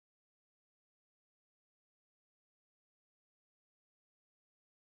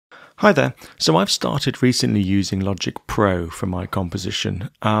Hi there. So I've started recently using Logic Pro for my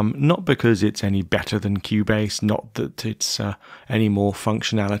composition, not because it's any better than Cubase, not that it's any more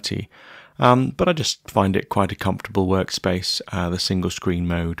functionality, but I just find it quite a comfortable workspace. The single screen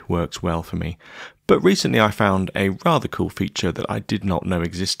mode works well for me. But recently I found a rather cool feature that I did not know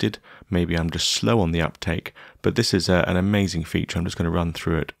existed. Maybe I'm just slow on the uptake, but this is an amazing feature. I'm just going to run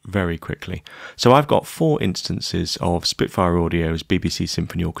through it very quickly. So I've got 4 instances of Spitfire Audio's BBC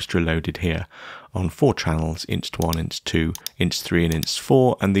Symphony Orchestra loaded here on 4 channels, Inst 1, Inst 2, Inst 3 and Inst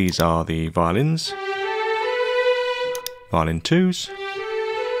 4, and these are the violins, violin 2s,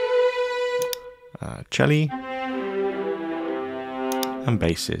 cello, and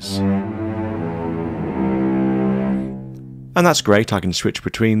basses. And that's great. I can switch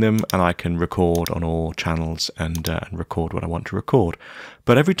between them and I can record on all channels and record what I want to record.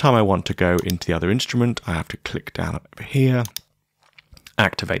 But every time I want to go into the other instrument, I have to click down over here,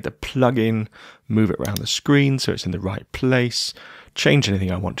 activate the plugin, move it around the screen so it's in the right place, change anything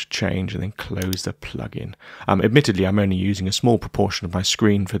I want to change, and then close the plugin. Admittedly, I'm only using a small proportion of my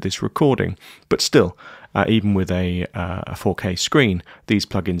screen for this recording, but still, even with a 4K screen, these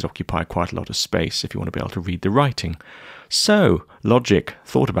plugins occupy quite a lot of space if you want to be able to read the writing. So, Logic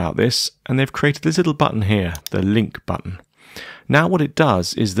thought about this, and they've created this little button here, the link button. Now what it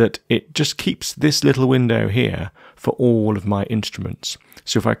does is that it just keeps this little window here for all of my instruments.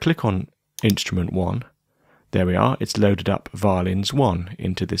 So if I click on instrument 1, there we are, it's loaded up violins 1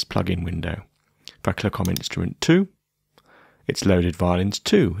 into this plugin window. If I click on instrument 2, it's loaded violins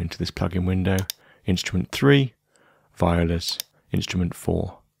 2 into this plugin window, instrument 3, violas, instrument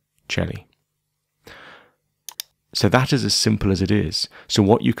 4, cello. So that is as simple as it is. So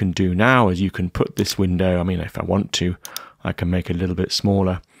what you can do now is you can put this window, if I want to, I can make it a little bit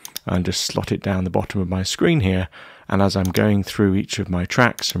smaller and just slot it down the bottom of my screen here. And as I'm going through each of my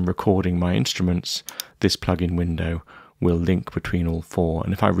tracks and recording my instruments, this plugin window will link between all 4.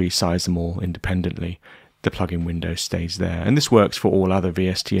 And if I resize them all independently, the plugin window stays there. And this works for all other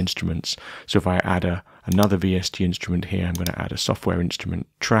VST instruments. So if I add another VST instrument here, I'm going to add a software instrument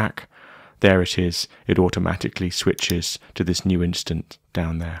track. There it is, it automatically switches to this new instant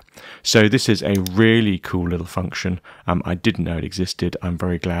down there. So this is a really cool little function. I didn't know it existed. I'm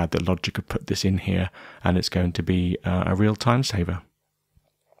very glad that Logic have put this in here, and it's going to be a real time saver.